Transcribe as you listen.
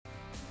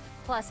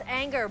Plus,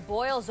 anger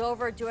boils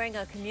over during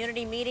a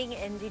community meeting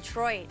in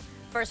Detroit.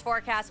 First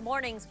Forecast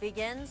Mornings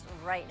begins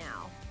right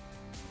now.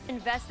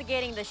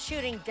 Investigating the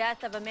shooting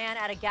death of a man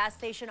at a gas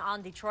station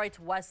on Detroit's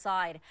west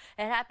side.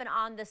 It happened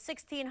on the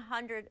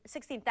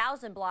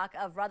 16,000 block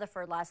of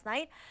Rutherford last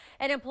night.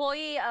 An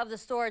employee of the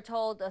store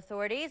told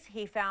authorities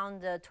he found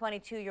the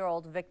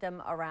 22-year-old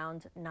victim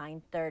around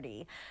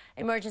 9:30.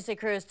 Emergency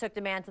crews took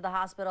the man to the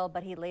hospital,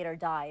 but he later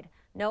died.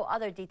 No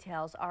other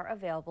details are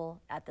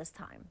available at this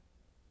time.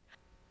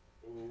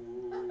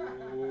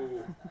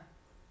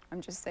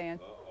 I'm just saying.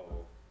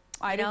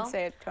 I didn't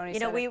say it, Tony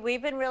said it.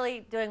 We've been really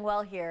doing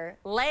well here,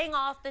 laying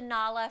off the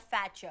Nala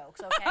fat jokes,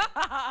 okay?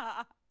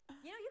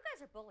 You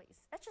guys are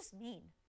bullies. That's just mean.